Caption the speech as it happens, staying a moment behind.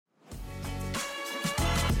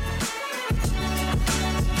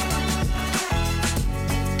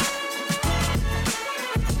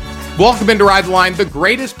Welcome into Ride the Line, the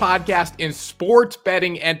greatest podcast in sports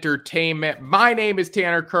betting entertainment. My name is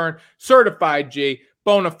Tanner Kern, certified G,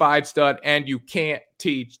 bona fide stud, and you can't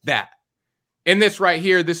teach that. In this right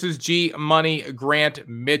here, this is G Money Grant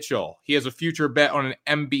Mitchell. He has a future bet on an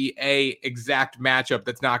NBA exact matchup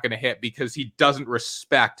that's not going to hit because he doesn't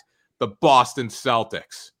respect the Boston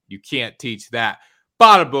Celtics. You can't teach that.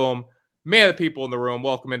 Bada boom. Man of the people in the room,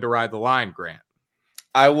 welcome into Ride the Line, Grant.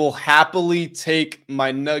 I will happily take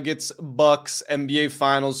my Nuggets Bucks NBA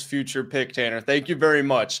Finals future pick, Tanner. Thank you very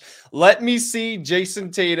much. Let me see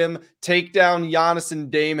Jason Tatum take down Giannis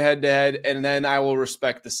and Dame head-to-head, and then I will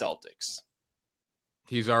respect the Celtics.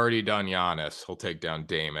 He's already done Giannis. He'll take down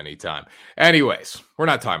Dame anytime. Anyways, we're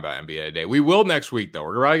not talking about NBA today. We will next week, though.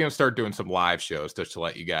 We're probably going to start doing some live shows just to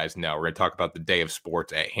let you guys know. We're going to talk about the day of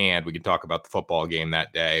sports at hand. We can talk about the football game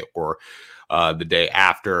that day or the day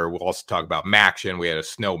after. We'll also talk about Maction. We had a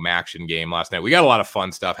snow Maction game last night. We got a lot of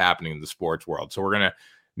fun stuff happening in the sports world. So we're going to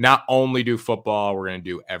not only do football, we're going to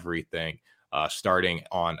do everything starting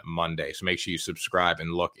on Monday. So make sure you subscribe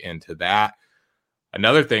and look into that.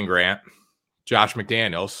 Another thing, Grant, Josh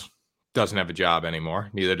McDaniels doesn't have a job anymore.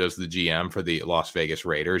 Neither does the GM for the Las Vegas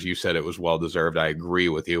Raiders. You said it was well-deserved. I agree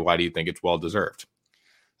with you. Why do you think it's well-deserved?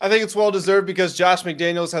 I think it's well-deserved because Josh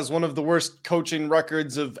McDaniels has one of the worst coaching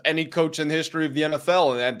records of any coach in the history of the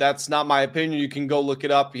NFL, and that's not my opinion. You can go look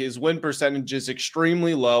it up. His win percentage is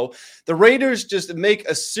extremely low. The Raiders just make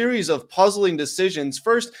a series of puzzling decisions.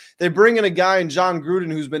 First, they bring in a guy in John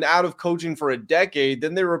Gruden who's been out of coaching for a decade.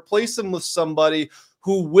 Then they replace him with somebody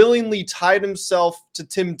who willingly tied himself to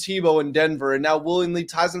Tim Tebow in Denver and now willingly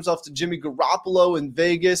ties himself to Jimmy Garoppolo in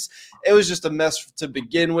Vegas. It was just a mess to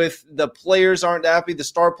begin with. The players aren't happy. The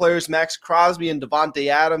star players, Max Crosby and Davante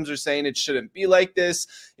Adams, are saying it shouldn't be like this.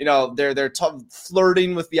 You know, they're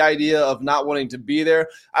flirting with the idea of not wanting to be there.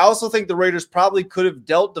 I also think the Raiders probably could have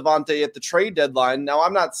dealt Davante at the trade deadline. Now,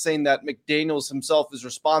 I'm not saying that McDaniels himself is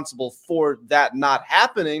responsible for that not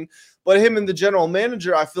happening, but him and the general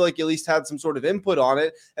manager, I feel like at least had some sort of input on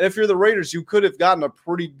it. And if you're the Raiders, you could have gotten a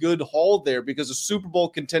pretty good haul there because a Super Bowl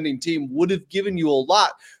contending team would have given you a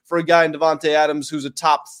lot for a guy in Davante Adams who's a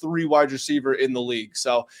top 3 wide receiver in the league.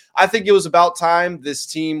 So I think it was about time. This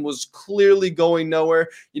team was clearly going nowhere.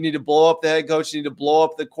 You need to blow up the head coach. You need to blow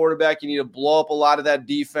up the quarterback. You need to blow up a lot of that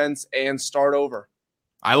defense and start over.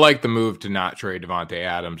 I like the move to not trade Davante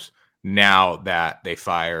Adams now that they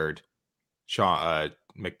fired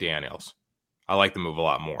McDaniels. I like the move a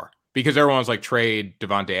lot more because everyone's like, trade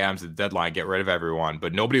Davante Adams at the deadline, get rid of everyone,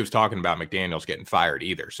 but nobody was talking about McDaniels getting fired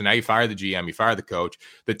either. So now you fire the GM, you fire the coach.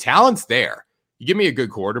 The talent's there. You give me a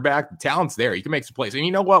good quarterback, the talent's there. You can make some plays. And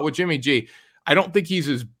you know what? With Jimmy G, I don't think he's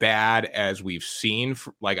as bad as we've seen.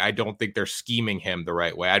 Like, I don't think they're scheming him the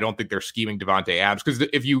right way. I don't think they're scheming Davante Adams because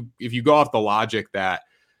if you go off the logic that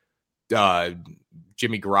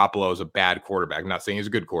Jimmy Garoppolo is a bad quarterback. I'm not saying he's a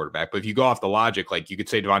good quarterback, but if you go off the logic, like you could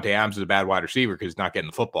say Davante Adams is a bad wide receiver because he's not getting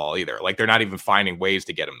the football either. Like they're not even finding ways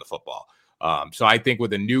to get him the football. So I think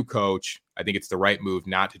with a new coach, I think it's the right move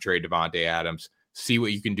not to trade Davante Adams. See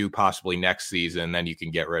what you can do possibly next season, then you can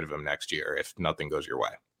get rid of him next year if nothing goes your way.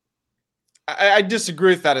 I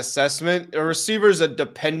disagree with that assessment. A receiver is a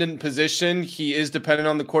dependent position. He is dependent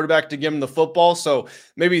on the quarterback to give him the football. So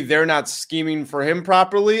maybe they're not scheming for him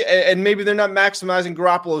properly, and maybe they're not maximizing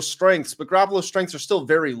Garoppolo's strengths, but Garoppolo's strengths are still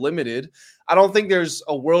very limited. I don't think there's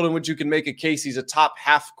a world in which you can make a case he's a top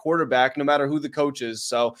half quarterback, no matter who the coach is.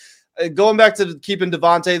 So going back to keeping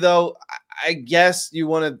Davante, though, I guess you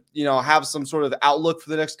want to, have some sort of outlook for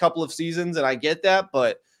the next couple of seasons, and I get that,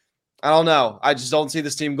 but I don't know. I just don't see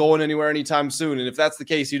this team going anywhere anytime soon. And if that's the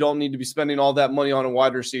case, you don't need to be spending all that money on a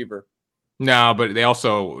wide receiver. No, but I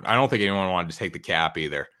don't think anyone wanted to take the cap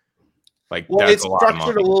either. Like, well, that's it's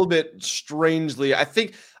structured a little bit strangely. I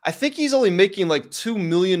think he's only making like $2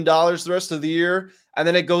 million the rest of the year. And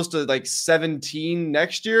then it goes to like 17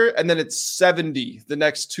 next year. And then it's 70 the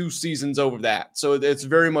next 2 seasons over that. So it's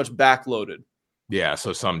very much backloaded. Yeah.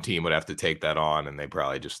 So some team would have to take that on, and they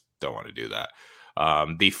probably just don't want to do that.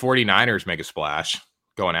 The 49ers make a splash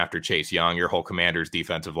going after Chase Young. Your whole Commanders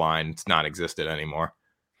defensive line, it's non-existent anymore.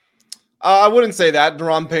 I wouldn't say that.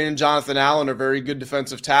 Deron Payne and Jonathan Allen are very good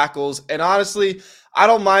defensive tackles. And honestly, I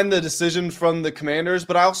don't mind the decision from the Commanders,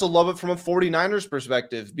 but I also love it from a 49ers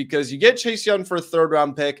perspective because you get Chase Young for a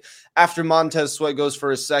 3rd-round pick after Montez Sweat goes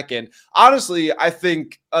for a 2nd. Honestly, I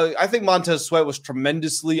think I think Montez Sweat was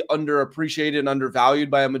tremendously underappreciated and undervalued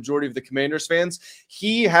by a majority of the Commanders fans.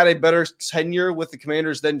 He had a better tenure with the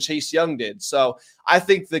Commanders than Chase Young did. So I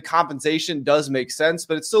think the compensation does make sense,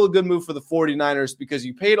 but it's still a good move for the 49ers because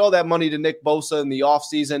you paid all that money to Nick Bosa in the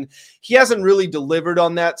offseason. He hasn't really delivered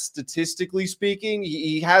on that statistically speaking.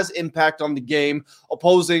 He has impact on the game.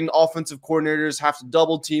 Opposing offensive coordinators have to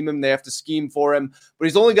double team him. They have to scheme for him, but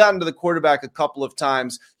he's only gotten to the quarterback a couple of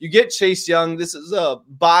times. You get Chase Young. This is a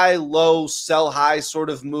buy low, sell high sort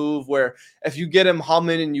of move where if you get him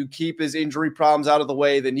humming and you keep his injury problems out of the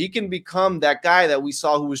way, then he can become that guy that we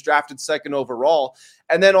saw who was drafted second overall.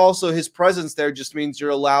 And then also his presence there just means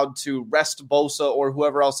you're allowed to rest Bosa or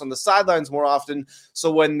whoever else on the sidelines more often.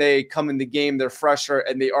 So when they come in the game, they're fresher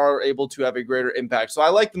and they are able to have a greater impact. So I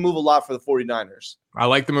like the move a lot for the 49ers. I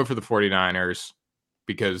like the move for the 49ers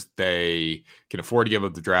because they can afford to give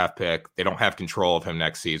up the draft pick. They don't have control of him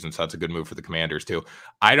next season, so that's a good move for the Commanders too.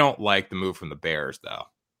 I don't like the move from the Bears, though.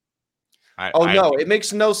 No, it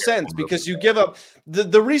makes no sense because you give up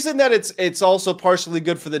the reason that it's also partially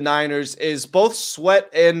good for the Niners is both Sweat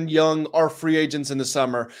and Young are free agents in the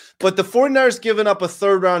summer, but the 49ers giving up a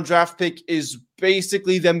third-round draft pick is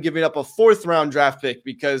basically them giving up a fourth-round draft pick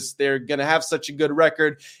because they're going to have such a good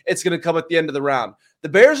record. It's going to come at the end of the round. The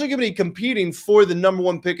Bears are going to be competing for the number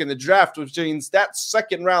one pick in the draft, which means that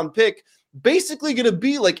second-round pick basically going to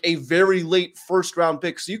be like a very late first round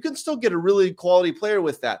pick. So you can still get a really quality player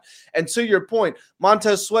with that. And to your point,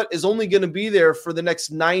 Montez Sweat is only going to be there for the next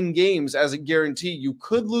 9 games as a guarantee. You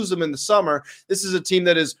could lose him in the summer. This is a team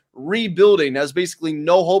that is rebuilding, has basically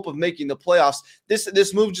no hope of making the playoffs.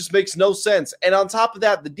 This move just makes no sense. And on top of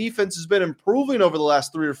that, the defense has been improving over the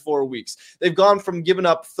last 3 or 4 weeks. They've gone from giving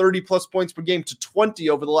up 30 plus points per game to 20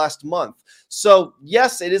 over the last month. So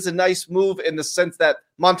yes, it is a nice move in the sense that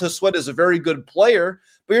Montez Sweat is a very good player,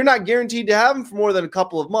 but you're not guaranteed to have him for more than a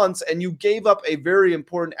couple of months, and you gave up a very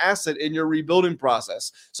important asset in your rebuilding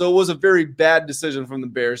process. So it was a very bad decision from the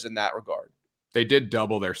Bears in that regard. They did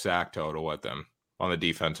double their sack total with him on the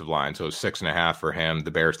defensive line. So it was 6.5 for him.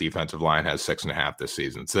 The Bears defensive line has 6.5 this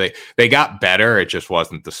season. So they got better. It just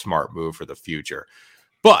wasn't the smart move for the future.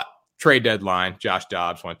 But trade deadline, Josh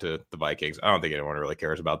Dobbs went to the Vikings. I don't think anyone really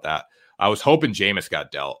cares about that. I was hoping Jameis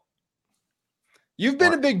got dealt. You've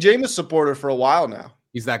been a big Jameis supporter for a while now.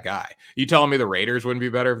 He's that guy. You telling me the Raiders wouldn't be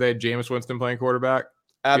better if they had Jameis Winston playing quarterback?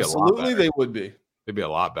 Absolutely, they would be. They'd be a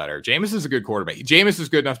lot better. Jameis is a good quarterback. Jameis is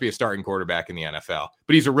good enough to be a starting quarterback in the NFL,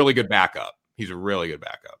 but he's a really good backup. He's a really good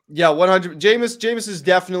backup. Yeah, 100. Jameis is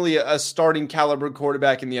definitely a starting caliber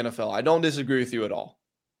quarterback in the NFL. I don't disagree with you at all.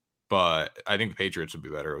 But I think the Patriots would be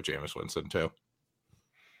better with Jameis Winston too.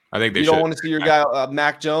 I think You don't want to see your guy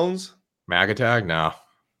Mac Jones? Mac attack? No.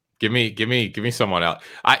 Give me someone else.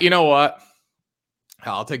 You know what?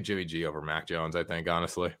 I'll take Jimmy G over Mac Jones, I think,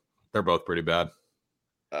 honestly. They're both pretty bad.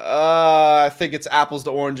 I think it's apples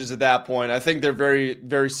to oranges at that point. I think they're very,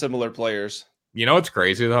 very similar players. You know what's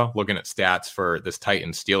crazy, though? Looking at stats for this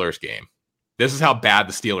Titans-Steelers game. This is how bad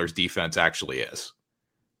the Steelers' defense actually is.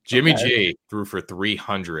 Jimmy G threw for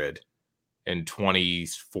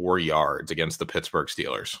 324 yards against the Pittsburgh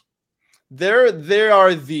Steelers. They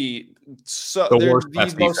are the most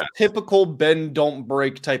defense. typical bend don't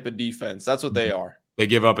break type of defense. That's what they are. They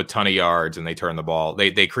give up a ton of yards and they turn the ball.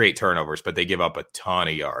 They create turnovers, but they give up a ton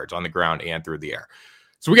of yards on the ground and through the air.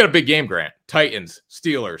 So we got a big game, Grant. Titans,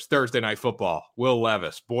 Steelers, Thursday Night Football. Will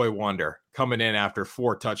Levis, boy wonder, coming in after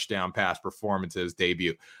 4 touchdown pass performances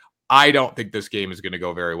debut. I don't think this game is going to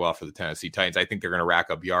go very well for the Tennessee Titans. I think they're going to rack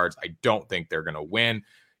up yards. I don't think they're going to win.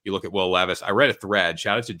 You look at Will Levis. I read a thread.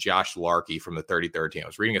 Shout out to Josh Larkey from the 33rd. I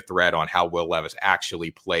was reading a thread on how Will Levis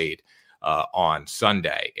actually played on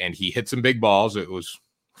Sunday, and he hit some big balls. It was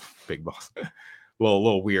big balls.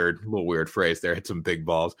 little weird phrase there. Hit some big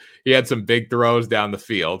balls. He had some big throws down the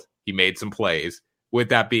field. He made some plays. With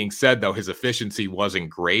that being said, though, his efficiency wasn't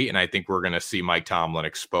great, and I think we're going to see Mike Tomlin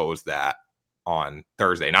expose that on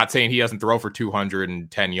Thursday. Not saying he doesn't throw for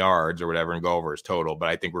 210 yards or whatever and go over his total, but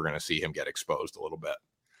I think we're going to see him get exposed a little bit.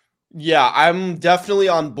 Yeah, I'm definitely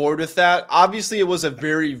on board with that. Obviously, it was a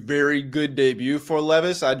very, very good debut for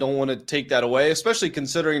Levis. I don't want to take that away, especially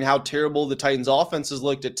considering how terrible the Titans' offense has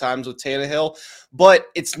looked at times with Tannehill. But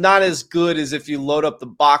it's not as good as if you load up the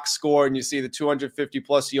box score and you see the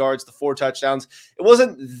 250-plus yards, the 4 touchdowns. It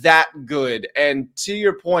wasn't that good. And to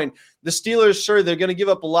your point, the Steelers, sure, they're going to give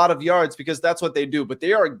up a lot of yards because that's what they do, but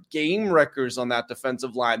they are game wreckers on that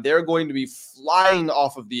defensive line. They're going to be flying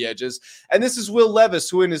off of the edges. And this is Will Levis,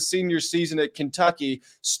 who in his senior season at Kentucky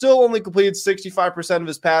still only completed 65% of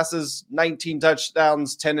his passes, 19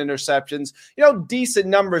 touchdowns, 10 interceptions. Decent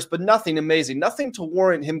numbers, but nothing amazing, nothing to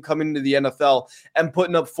warrant him coming into the NFL and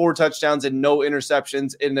putting up 4 touchdowns and no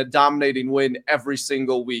interceptions in a dominating win every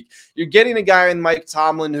single week. You're getting a guy in Mike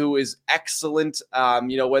Tomlin who is excellent,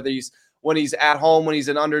 whether he's when he's at home, when he's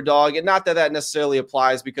an underdog. And not that that necessarily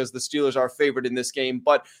applies because the Steelers are favored in this game,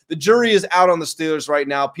 but the jury is out on the Steelers right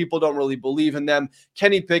now. People don't really believe in them.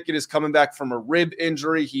 Kenny Pickett is coming back from a rib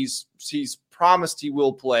injury. He's promised he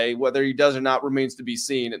will play. Whether he does or not remains to be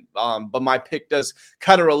seen. But my pick does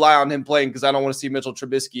kind of rely on him playing because I don't want to see Mitchell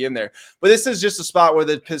Trubisky in there. But this is just a spot where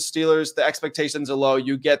the Steelers, the expectations are low.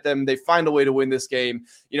 You get them. They find a way to win this game.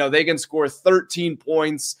 They can score 13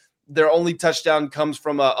 points. Their only touchdown comes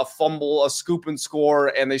from a fumble, a scoop and score,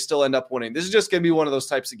 and they still end up winning. This is just going to be one of those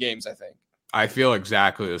types of games, I think. I feel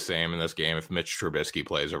exactly the same in this game if Mitch Trubisky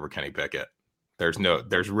plays over Kenny Pickett.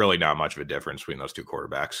 There's really not much of a difference between those two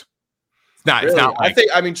quarterbacks. It's not like,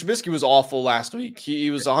 Trubisky was awful last week. He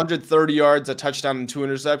was 130 yards, a touchdown, and 2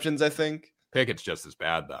 interceptions, I think. Pickett's just as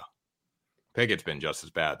bad, though. Pickett's been just as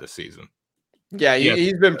bad this season. Yeah,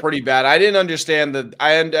 he's been pretty bad. I didn't understand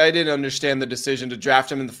the decision to draft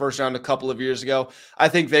him in the first round a couple of years ago. I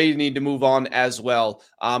think they need to move on as well.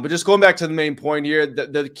 But just going back to the main point here,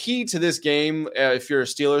 the key to this game, if you're a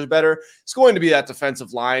Steelers bettor, it's going to be that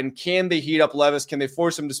defensive line. Can they heat up Levis? Can they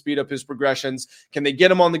force him to speed up his progressions? Can they get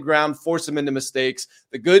him on the ground, force him into mistakes?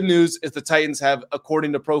 The good news is the Titans have,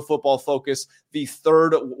 according to Pro Football Focus, the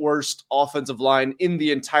 3rd worst offensive line in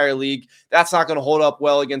the entire league. That's not going to hold up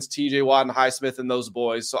well against TJ Watt and Highsmith and those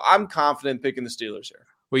boys. So I'm confident picking the Steelers here.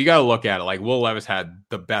 Well, you got to look at it like Will Levis had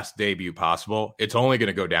the best debut possible. It's only going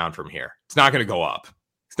to go down from here. It's not going to go up.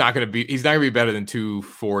 He's not going to be better than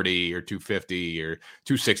 240 or 250 or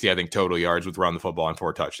 260, I think, total yards with run the football and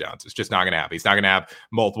 4 touchdowns. It's just not going to happen. He's not going to have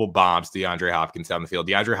multiple bombs to DeAndre Hopkins down the field.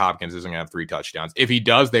 DeAndre Hopkins isn't going to have 3 touchdowns. If he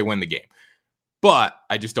does, they win the game. But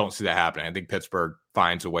I just don't see that happening. I think Pittsburgh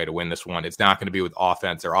finds a way to win this one. It's not going to be with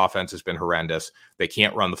offense. Their offense has been horrendous. They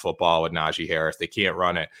can't run the football with Najee Harris. They can't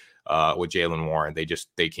run it with Jaylen Warren.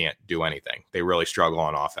 They can't do anything. They really struggle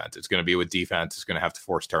on offense. It's going to be with defense. It's going to have to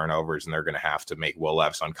force turnovers, and they're going to have to make Will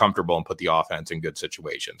Levis uncomfortable and put the offense in good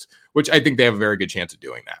situations, which I think they have a very good chance of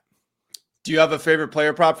doing that. Do you have a favorite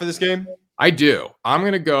player prop for this game? I do. I'm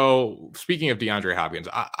going to go, speaking of DeAndre Hopkins,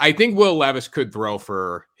 I think Will Levis could throw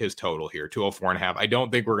for his total here, 204.5. I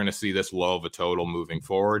don't think we're going to see this low of a total moving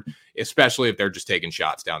forward, especially if they're just taking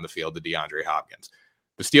shots down the field to DeAndre Hopkins.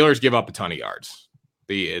 The Steelers give up a ton of yards.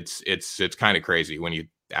 It's kind of crazy when you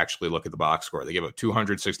actually look at the box score. They give up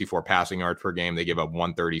 264 passing yards per game. They give up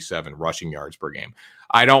 137 rushing yards per game.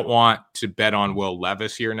 I don't want to bet on Will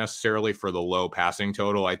Levis here necessarily for the low passing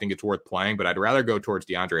total. I think it's worth playing, but I'd rather go towards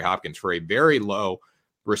DeAndre Hopkins for a very low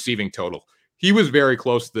receiving total. He was very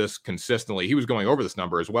close to this consistently. He was going over this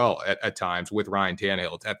number as well at times with Ryan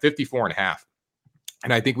Tannehill. It's at 54.5.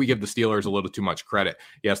 And I think we give the Steelers a little too much credit.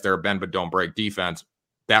 Yes, they're a bend but don't break defense.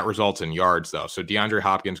 That results in yards, though. So DeAndre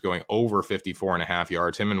Hopkins going over 54.5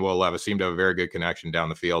 yards. Him and Will Levis seem to have a very good connection down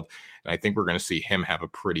the field. And I think we're going to see him have a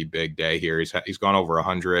pretty big day here. He's gone over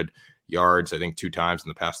 100 yards, I think, 2 times in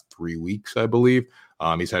the past 3 weeks, I believe.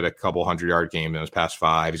 He's had a couple 100-yard games in his past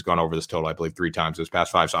 5. He's gone over this total, I believe, 3 times in his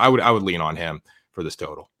past 5. So I would lean on him for this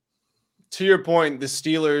total. To your point, the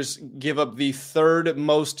Steelers give up the 3rd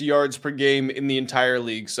most yards per game in the entire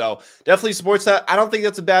league. So definitely supports that. I don't think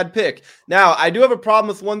that's a bad pick. Now, I do have a problem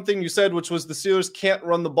with one thing you said, which was the Steelers can't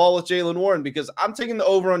run the ball with Jaylen Warren, because I'm taking the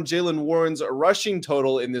over on Jaylen Warren's rushing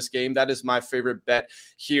total in this game. That is my favorite bet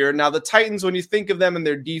here. Now, the Titans, when you think of them and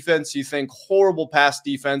their defense, you think horrible pass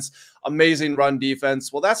defense, amazing run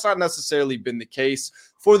defense. Well, that's not necessarily been the case.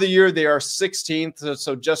 For the year, they are 16th,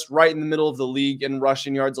 so just right in the middle of the league in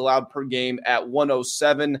rushing yards allowed per game at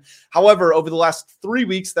 107. However, over the last 3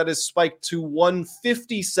 weeks, that has spiked to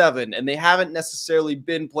 157, and they haven't necessarily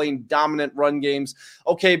been playing dominant run games.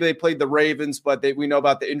 Okay, they played the Ravens, but we know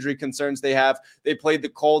about the injury concerns they have. They played the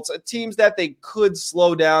Colts, teams that they could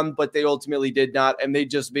slow down, but they ultimately did not, and they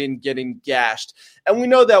just been getting gashed. And we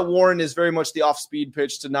know that Warren is very much the off-speed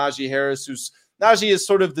pitch to Najee Harris, Najee is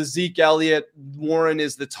sort of the Zeke Elliott. Warren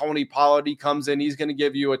is the Tony Pollard. He comes in. He's going to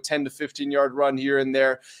give you a 10 to 15-yard run here and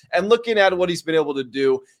there. And looking at what he's been able to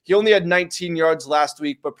do, he only had 19 yards last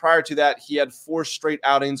week, but prior to that, he had 4 straight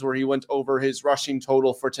outings where he went over his rushing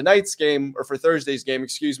total for tonight's game, or for Thursday's game,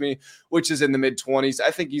 which is in the mid-20s. I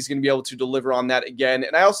think he's going to be able to deliver on that again.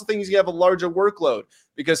 And I also think he's going to have a larger workload,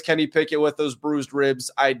 because Kenny Pickett with those bruised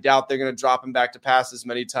ribs, I doubt they're going to drop him back to pass as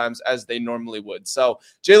many times as they normally would. So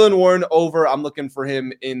Jaylen Warren over, I'm looking for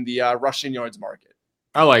him in the rushing yards market.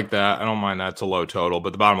 I like that. I don't mind that. It's a low total,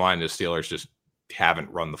 but the bottom line is Steelers just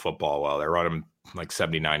haven't run the football well. They're running like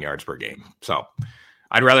 79 yards per game. So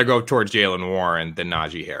I'd rather go towards Jaylen Warren than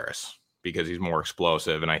Najee Harris. because he's more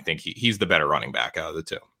explosive, and I think he's the better running back out of the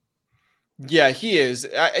two. Yeah, he is.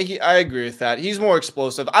 I agree with that. He's more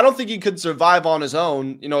explosive. I don't think he could survive on his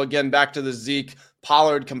own. Again, back to the Zeke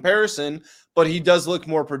Pollard comparison, but he does look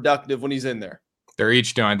more productive when he's in there. They're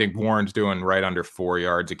each doing, I think Warren's doing right under 4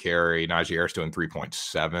 yards a carry. Najee Harris doing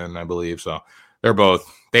 3.7, I believe. So they're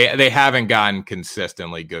both, they haven't gotten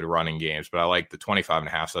consistently good running games, but I like the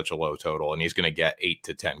 25.5, such a low total. And he's going to get 8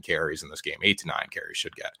 to 10 carries in this game. 8 to 9 carries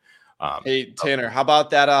should get. Hey, Tanner, how about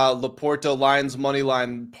that Laporta Lions money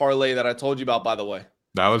line parlay that I told you about, by the way?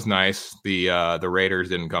 That was nice. The Raiders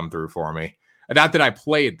didn't come through for me. Not that I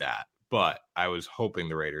played that, but I was hoping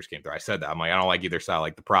the Raiders came through. I said that. I'm like, I don't like either side. I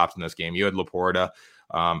like the props in this game. You had Laporta.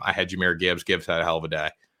 I had Jahmyr Gibbs. Gibbs had a hell of a day.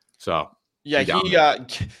 So yeah,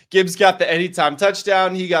 Gibbs got the anytime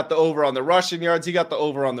touchdown. He got the over on the rushing yards. He got the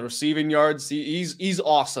over on the receiving yards. He's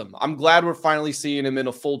awesome. I'm glad we're finally seeing him in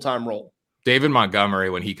a full-time role. David Montgomery,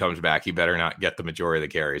 when he comes back, he better not get the majority of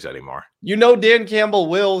the carries anymore. Dan Campbell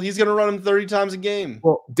will. He's going to run him 30 times a game.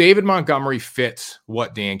 Well, David Montgomery fits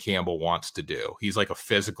what Dan Campbell wants to do. He's like a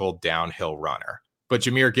physical downhill runner. But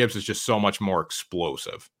Jahmyr Gibbs is just so much more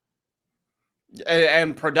explosive.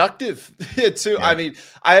 And productive, too. Yeah. I mean,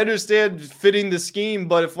 I understand fitting the scheme,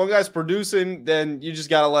 but if one guy's producing, then you just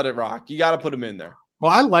got to let it rock. You got to put him in there.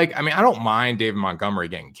 Well, I don't mind David Montgomery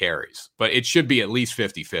getting carries, but it should be at least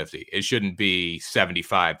 50-50. It shouldn't be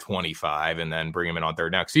 75-25 and then bring him in on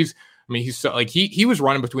third down. He's so, like, he was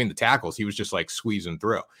running between the tackles. He was just like squeezing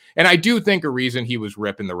through. And I do think a reason he was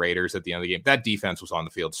ripping the Raiders at the end of the game, that defense was on the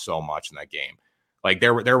field so much in that game. Like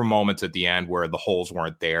there were moments at the end where the holes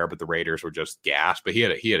weren't there, but the Raiders were just gassed. But he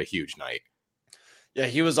had a huge night. Yeah,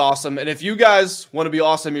 he was awesome. And if you guys want to be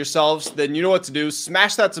awesome yourselves, then you know what to do.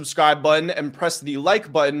 Smash that subscribe button and press the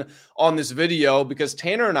like button on this video, because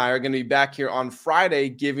Tanner and I are going to be back here on Friday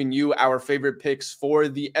giving you our favorite picks for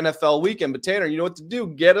the NFL weekend. But Tanner, you know what to do.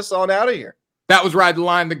 Get us on out of here. That was Ride the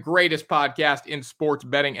Line, the greatest podcast in sports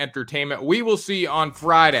betting entertainment. We will see you on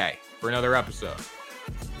Friday for another episode.